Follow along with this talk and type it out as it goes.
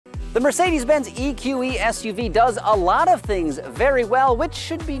The Mercedes-Benz EQE SUV does a lot of things very well, which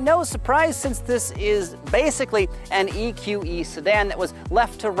should be no surprise since this is basically an EQE sedan that was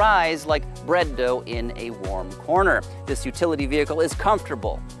left to rise like bread dough in a warm corner. This utility vehicle is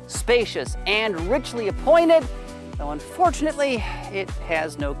comfortable, spacious, and richly appointed, though unfortunately, it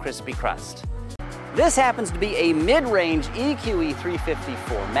has no crispy crust. This happens to be a mid-range EQE 350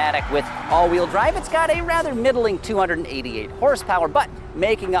 4MATIC with all-wheel drive. It's got a rather middling 288 horsepower, but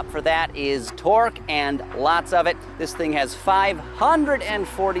making up for that is torque and lots of it. This thing has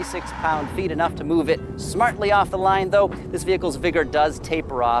 546 pound-feet, enough to move it smartly off the line, though this vehicle's vigor does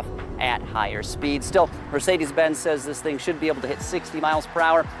taper off at higher speeds. Still, Mercedes-Benz says this thing should be able to hit 60 miles per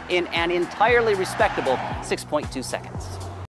hour in an entirely respectable 6.2 seconds.